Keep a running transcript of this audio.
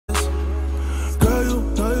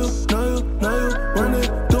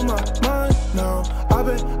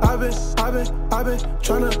I've been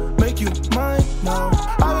tryna make you mine now.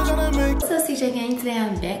 I've been tryna make. What's up, CJ gang? Today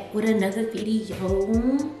I'm back with another video.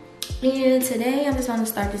 And today I'm just gonna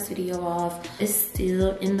start this video off. It's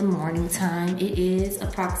still in the morning time. It is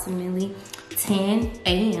approximately 10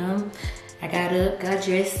 a.m. I got up, got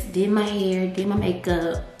dressed, did my hair, did my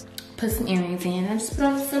makeup, put some earrings in. I just put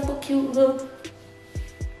on a simple, cute little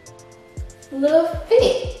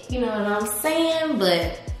fit. You know what I'm saying?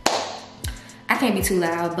 But I can't be too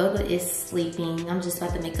loud. Bubba is sleeping. I'm just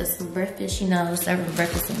about to make us some breakfast, you know, serving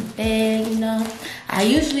breakfast in bed, you know. I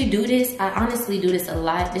usually do this. I honestly do this a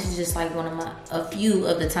lot. This is just like a few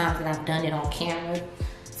of the times that I've done it on camera,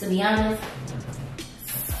 to be honest.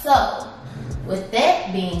 So, with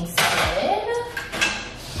that being said,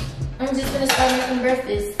 I'm just gonna start making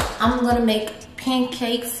breakfast. I'm gonna make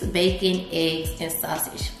pancakes, bacon, eggs, and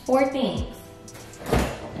sausage. 4 things.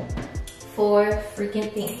 4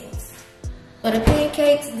 freaking things. For the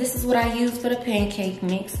pancakes, this is what I use for the pancake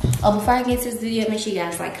mix. Oh, before I get to this video, make sure you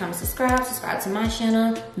guys like, comment, subscribe to my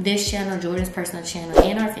channel, this channel, Jordan's personal channel,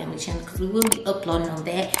 and our family channel, because we will be uploading on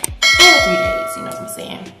that every 3 days, you know what I'm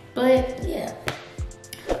saying? But yeah,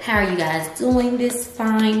 how are you guys doing this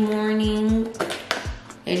fine morning?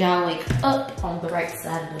 As y'all wake up on the right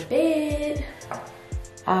side of the bed,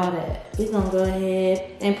 all that. We're gonna go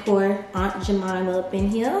ahead and pour Aunt Jemima up in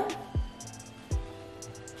here.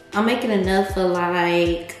 I'm making enough for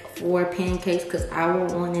like 4 pancakes because I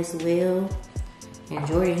want one as well. And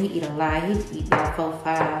Jordan, he eat a lot. He eat about 4 or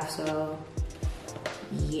 5, so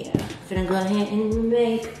yeah. Finna go ahead and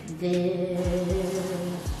make this.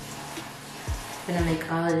 Finna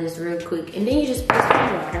make all of this real quick. And then you just put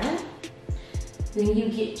some water. Then you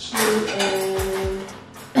get you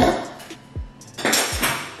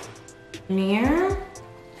a mirror.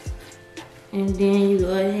 And then you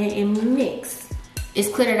go ahead and mix. It's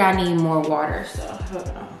clear that I need more water, so hold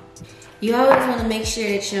on. You always want to make sure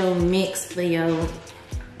that your mix for your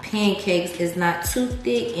pancakes is not too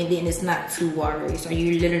thick and then it's not too watery. So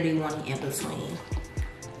you literally want it in between.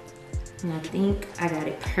 And I think I got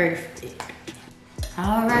it perfect.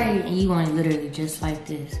 All right, and you want it literally just like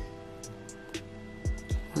this.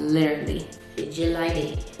 Literally, just like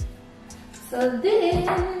it. So then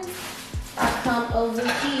I come over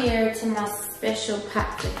here to my special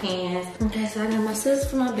pots and pans. Okay, so I got my scissors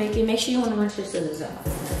for my bacon. Make sure you want to rinse your scissors out,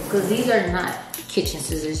 because these are not kitchen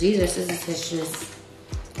scissors. These are scissors that's just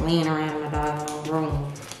laying around my doggone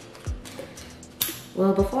room.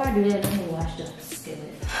 Well, before I do that, let me wash the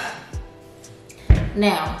skillet.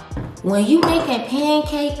 Now, when you making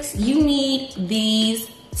pancakes, you need these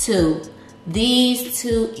two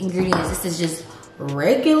ingredients. This is just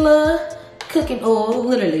regular cooking oil,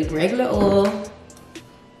 literally regular oil.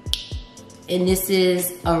 And this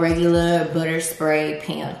is a regular butter spray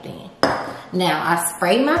pan thing. Now, I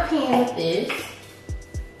spray my pan with this.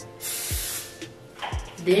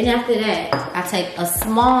 Then after that, I take a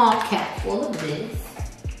small cap full of this.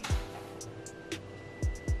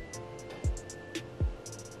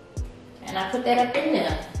 And I put that up in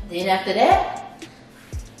there. Then after that,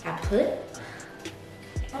 I put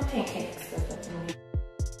my pancake stuff up in there.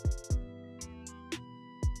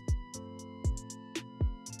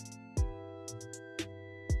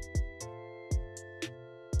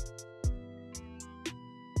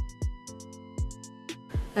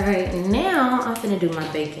 All right, now I'm finna do my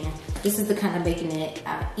bacon. This is the kind of bacon that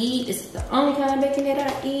I eat. This is the only kind of bacon that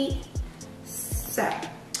I eat. So,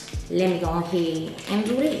 let me go ahead and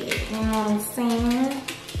do it. You know what I'm saying?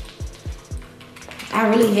 I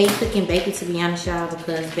really hate cooking bacon, to be honest, y'all,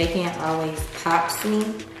 because bacon always pops me.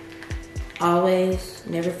 Always,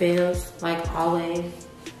 never fails, like always.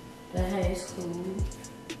 But hey, it's cool.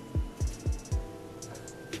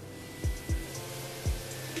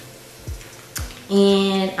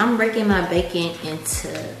 And I'm breaking my bacon into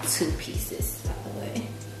 2 pieces, by the way.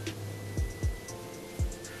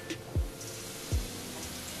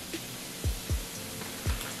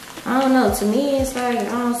 I don't know, to me it's like, I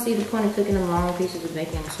don't see the point of cooking them long pieces of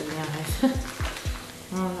bacon, to be honest.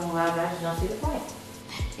 I don't know why, but I just don't see the point.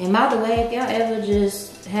 And by the way, if y'all ever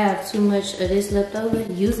just have too much of this left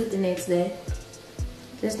over, use it the next day.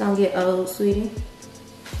 Just don't get old, sweetie.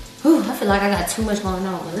 Whew, I feel like I got too much going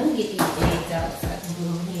on, but let me get these eggs out so I can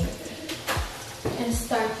go ahead and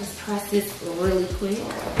start this process really quick.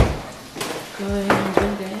 Go ahead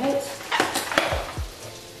and do that.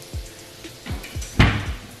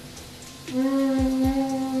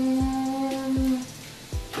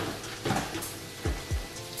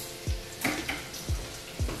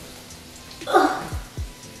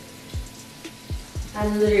 I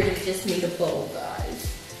literally just need a bowl, guys.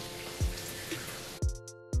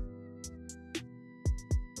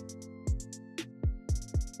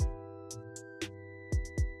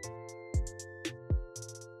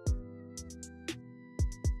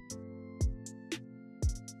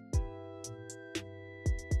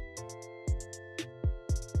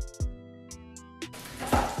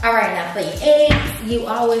 All right, now for your eggs, you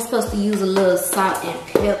always supposed to use a little salt and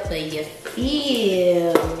pepper. You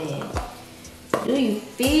feel me? Do you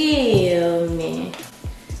feel me?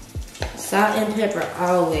 Salt and pepper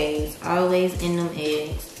always in them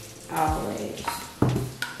eggs, always.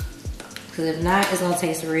 Cause if not, it's gonna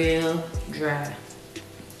taste real dry.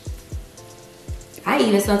 I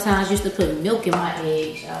even sometimes used to put milk in my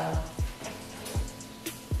eggs, y'all.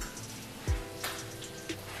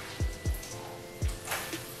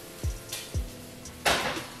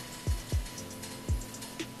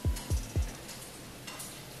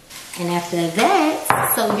 And after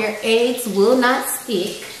that, so your eggs will not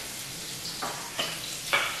stick,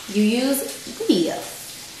 you use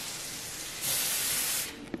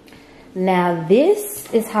this. Now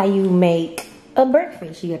this is how you make a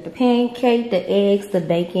breakfast. You got the pancake, the eggs, the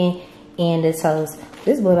bacon, and the toast.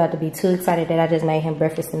 This boy about to be too excited that I just made him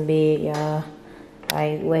breakfast in bed, y'all.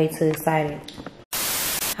 Like, way too excited.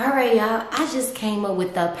 All right, y'all, I just came up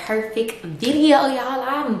with the perfect video, y'all.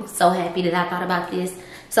 I'm so happy that I thought about this.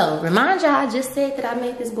 So, remind y'all, I just said that I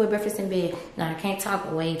made this boy breakfast in bed. Now, I can't talk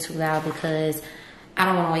way too loud because I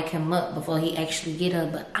don't want to wake him up before he actually get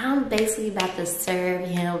up. But I'm basically about to serve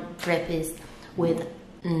him breakfast with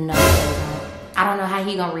no clothes on. I don't know how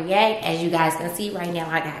he gonna react. As you guys can see right now,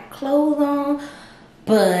 I got clothes on.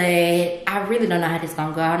 But I really don't know how this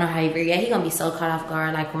gonna go. I don't know how he react. He gonna be so caught off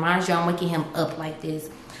guard. Like, remind you, I'm waking him up like this.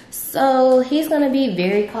 So, he's gonna be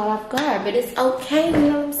very caught off guard. But it's okay, you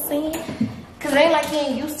know what I'm saying? Cause it ain't like he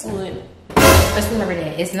ain't used to it. Let's remember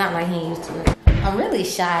that. It's not like he ain't used to it. I'm really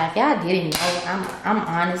shy. If y'all didn't know, I'm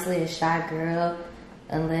honestly a shy girl.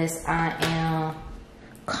 Unless I am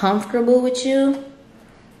comfortable with you.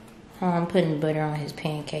 I'm putting butter on his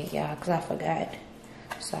pancake, y'all, because I forgot.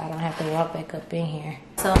 So I don't have to walk back up in here.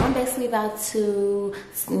 So I'm basically about to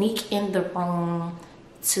sneak in the room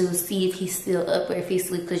to see if he's still up or if he's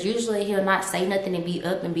asleep. Because usually he'll not say nothing and be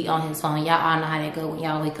up and be on his phone. Y'all all know how that go when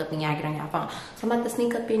y'all wake up and y'all get on y'all phone. So I'm about to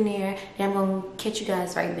sneak up in there and I'm going to catch you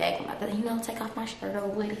guys right back. I'm about to, you know, take off my shirt or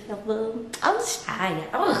whatever. I'm shy.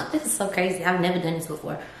 Oh, this is so crazy. I've never done this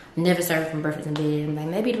before. Never served from breakfast in bed. Like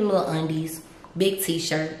maybe the little undies, big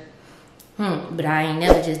t-shirt. But I ain't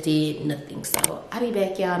never just did nothing. So I'll be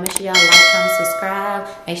back, y'all. Make sure y'all like, comment, subscribe.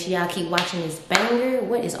 Make sure y'all keep watching this banger.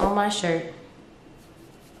 What is on my shirt?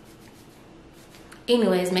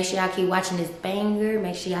 Anyways, make sure y'all keep watching this banger.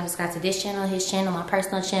 Make sure y'all subscribe to this channel, his channel, my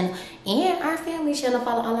personal channel, and our family channel.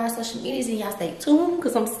 Follow all our social medias and y'all stay tuned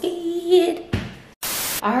because I'm scared.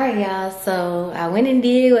 Alright, y'all. So I went and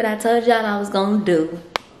did what I told y'all I was gonna do.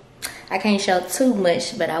 I can't show too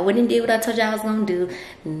much, but I went and did what I told y'all I was gonna do.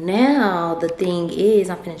 Now the thing is,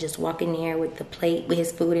 I'm gonna just walk in there with the plate with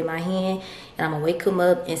his food in my hand, and I'm gonna wake him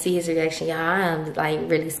up and see his reaction. Y'all, I'm like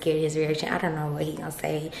really scared of his reaction. I don't know what he gonna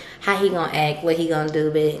say, how he gonna act, what he gonna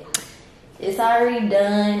do, but it's already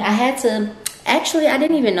done. I had to, actually, I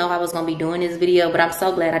didn't even know I was gonna be doing this video, but I'm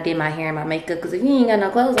so glad I did my hair and my makeup, because if you ain't got no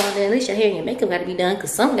clothes on, then at least your hair and your makeup gotta be done,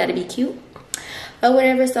 because something gotta be cute. Or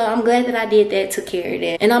whatever. So I'm glad that I did that, took care of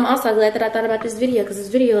that. And I'm also glad that I thought about this video because this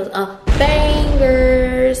video is a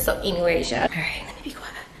banger. So anyways, y'all. Alright, let me be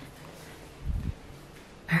quiet.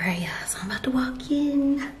 Alright, y'all. So I'm about to walk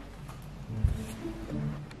in.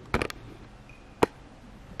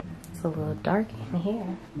 It's a little dark in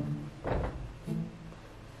here.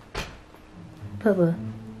 Bubba.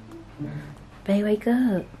 Babe, wake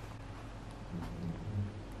up.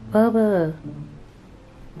 Bubba.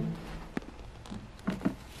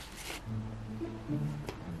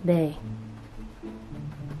 Bae.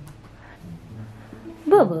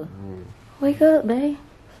 Bubba, wake up, bae.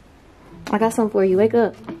 I got something for you. Wake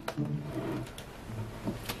up.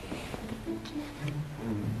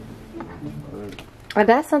 I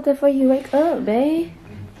got something for you. Wake up, bae.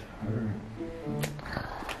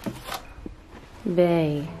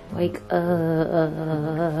 Bae, wake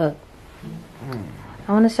up.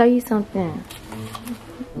 I want to show you something.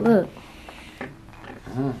 Look.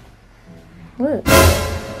 Look.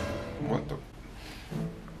 What the?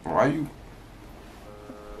 Why you?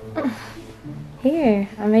 Here,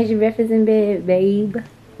 I made you breakfast in bed, babe.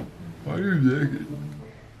 Why you naked?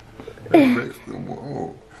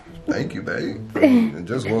 Whoa. Thank you, babe. I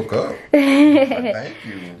just woke up. Thank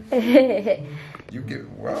you. You get,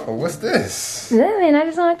 wow, what's this? Nothing, I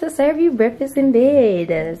just wanted to serve you breakfast in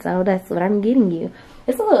bed. So that's what I'm getting you.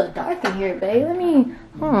 It's a little dark in here, babe. Let me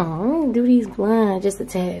do these blinds just a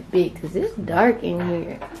tad bit, because it's dark in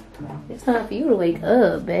here. It's time for you to wake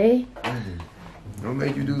up, babe. What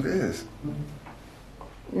made you do this?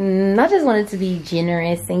 I just wanted to be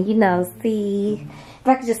generous and, you know, see If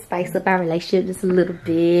I could just spice up our relationship just a little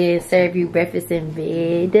bit, serve you breakfast in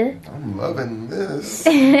bed. I'm loving this.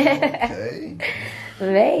 Okay.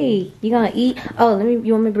 Hey, you gonna eat? Oh,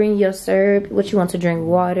 you want me to bring you your syrup? What you want to drink?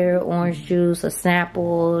 Water, orange juice, a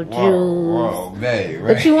sample juice? Whoa, babe.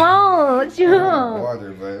 What you want? What you want? Water,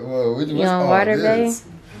 babe. Whoa, what's You want all water, this?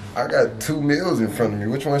 I got 2 meals in front of me.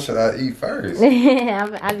 Which one should I eat first?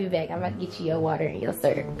 I'll be back. I'm about to get you your water and your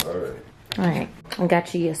syrup. Alright. Alright. I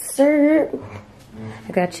got you your syrup.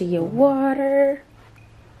 I got you your water.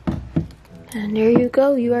 And there you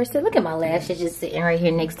go. You are still. Look at my lashes just sitting right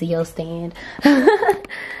here next to your stand.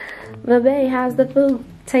 But babe, how's the food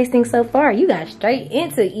tasting so far? You got straight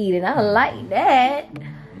into eating. I like that.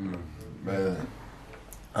 Man,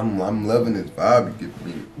 I'm loving this vibe you give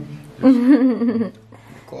me.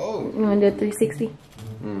 Close. You want to do a 360?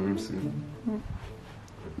 Let me see.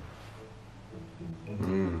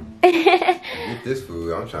 Get this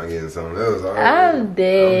food. I'm trying to get in something else. I'm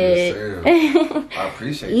dead. I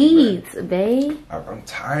appreciate Eat, you, babe. I'm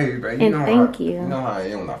tired, babe. And thank you. You know how I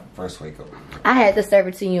am when I first wake up. I had to serve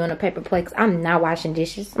it to you on a paper plate 'cause I'm not washing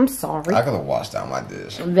dishes. I'm sorry. I could have washed out my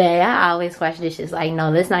dish. Babe, I always wash dishes. Like, no,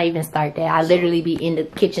 let's not even start that. I literally be in the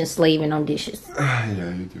kitchen slaving on dishes. Yeah,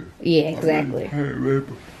 you do. Yeah, exactly. Hey, babe.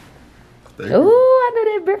 Ooh, I know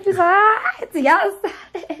that breakfast hot. Y'all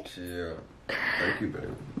started. Yeah. Thank you, babe.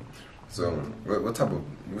 So,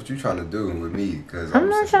 what you trying to do with me? Cause I'm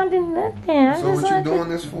not trying to do nothing. So what you doing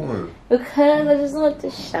this for? Because I just want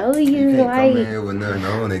to show you, You can't like. come in here with nothing.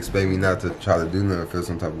 I don't expect me not to try to do nothing, feel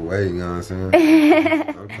some type of way. You know what I'm saying?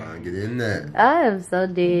 I'm trying to get in that. I am so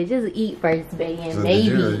dead. Just eat first, baby, and So maybe.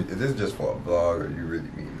 is this just for a vlog, or you really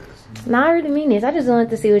mean this? No, I really mean this. I just wanted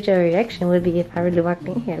to see what your reaction would be if I really walked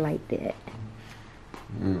in here like that.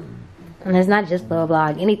 And it's not just for a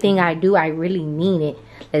vlog. Anything I do, I really mean it.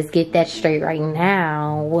 Let's get that straight right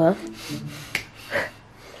now.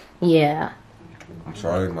 Yeah. I'm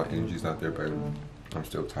sorry, my energy's not there, baby. I'm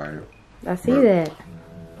still tired. I see that.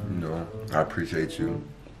 You know, I appreciate you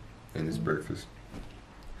and this breakfast.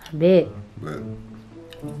 I bet. But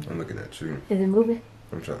I'm looking at you. Is it moving?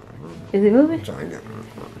 I'm trying. Is it moving? I'm trying to get.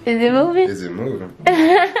 Is it moving? Is it moving?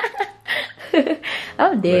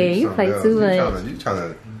 I'm dead. You play too much.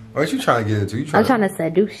 What you trying to get into? I'm trying to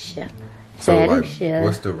seduce you. So, like, Seduce you.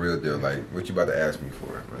 what's the real deal? Like, what you about to ask me for?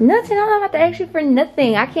 Like, Nothing. I'm not about to ask you for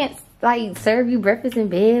nothing. I can't, like, serve you breakfast in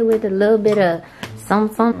bed with a little bit of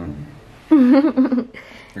something. Girl,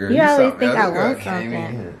 You always think I look, want Came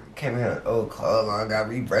something. in here with old clothes on, got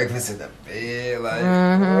me breakfast in the bed,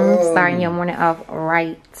 like. Starting your morning off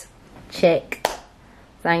right. Check.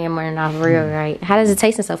 Starting your morning off real right. How does it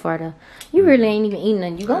taste so far, though? You really ain't even eating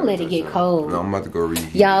nothing. You gonna let it get cold. No, I'm about to go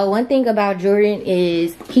read. Y'all, one thing about Jordan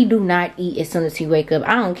is he do not eat as soon as he wake up.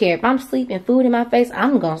 I don't care. If I'm sleeping, food in my face,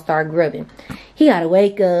 I'm gonna start grubbing. He gotta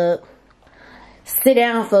wake up, sit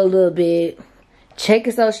down for a little bit, check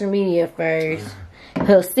his social media first.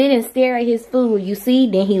 He'll sit and stare at his food. You see,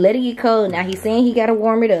 then he let it get cold. Now he's saying he gotta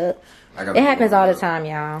warm it up. It happens all the time,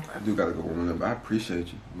 y'all. I do gotta go warm it up. I appreciate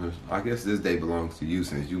you. I guess this day belongs to you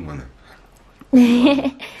since you wanna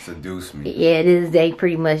seduce me. Yeah, this day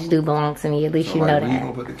pretty much do belong to me. At least So, you like, know when you that.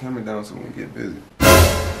 gonna put the camera down so we can get busy?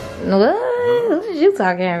 What? What are you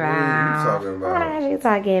talking about? What are you talking about? What are you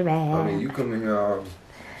talking about? I mean, you come in here all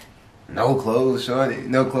no clothes, shorty.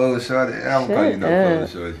 No clothes, shorty. I don't call you no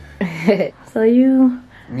clothes, shorty. So you...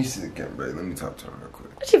 Let me see the camera, babe. Let me talk to her real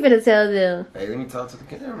quick. What you finna tell them? Hey, let me talk to the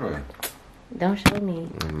camera. Don't show me.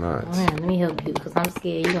 I'm not. Man, let me help you because I'm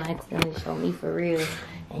scared you gonna accidentally show me for real.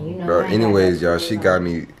 And you know. Bro, I ain't anyways, got no y'all, she got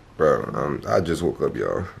me, bro. I just woke up,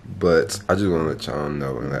 y'all. But I just want to let y'all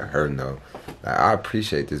know and let her know. Like, I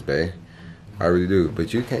appreciate this, babe. I really do.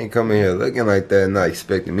 But you can't come in here looking like that and not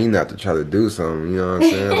expecting me not to try to do something. You know what I'm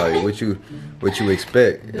saying? Like, what you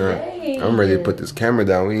expect? You know? I'm ready to put this camera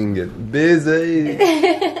down. We can get busy.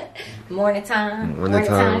 Morning time. Morning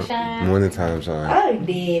time shine. Morning time shine. Oh,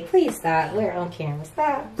 dead. Please stop. We're on camera.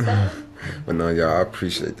 Stop. But no, y'all, I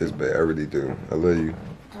appreciate this, babe. I really do. I love you.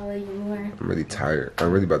 I love you more. I'm really tired.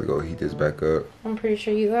 I'm really about to go heat this back up. I'm pretty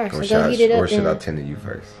sure you are. Or So go heat it up. or should I tend to you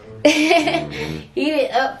first? Heat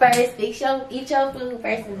it up first. Eat your food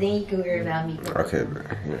first, and then you can worry about me. Okay,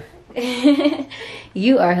 man. Yeah.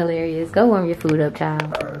 You are hilarious. Go warm your food up, child.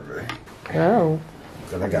 All right, babe. Go.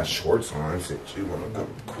 Cause I got shorts on since you wanna come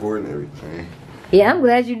record and everything. Yeah, I'm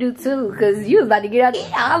glad you do too, cause you was about to get out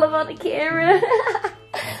all up on the camera.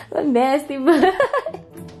 A nasty butt.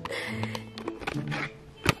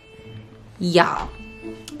 Y'all,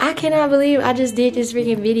 I cannot believe I just did this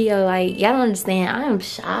freaking video. Like, y'all don't understand. I am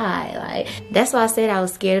shy. Like, that's why I said I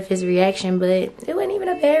was scared of his reaction, but it wasn't even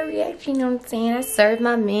a bad reaction, you know what I'm saying? I served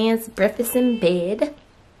my man's breakfast in bed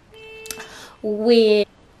with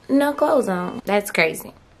no clothes on. That's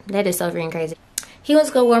crazy. That is so freaking crazy. He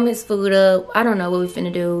wants to go warm his food up. I don't know what we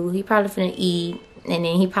finna do. He probably finna eat. And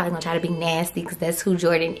then he probably gonna try to be nasty because that's who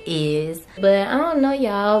Jordan is. But I don't know,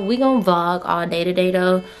 y'all. We gonna vlog all day today,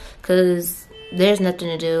 though. Because there's nothing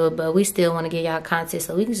to do. But we still want to give y'all content.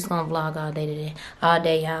 So we just gonna vlog all day today. All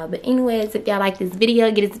day, y'all. But anyways, if y'all like this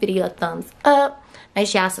video, give this video a thumbs up. Make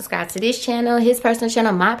sure y'all subscribe to this channel, his personal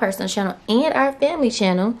channel, my personal channel, and our family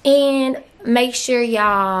channel. And make sure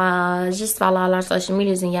y'all just follow all our social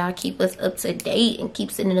medias and y'all keep us up to date and keep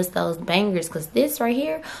sending us those bangers, because this right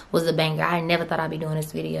here was a banger. I never thought I'd be doing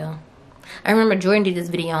this video. I remember Jordan did this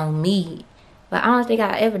video on me, but I don't think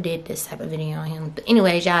I ever did this type of video on him. But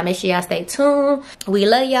anyways, y'all, make sure y'all stay tuned. We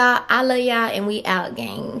love y'all, I love y'all, and we out,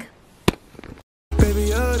 gang. Baby,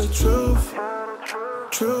 you're the truth.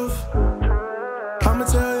 Truth. I'ma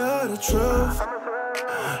tell you the truth.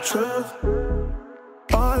 Truth.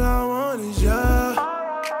 All I want is yeah.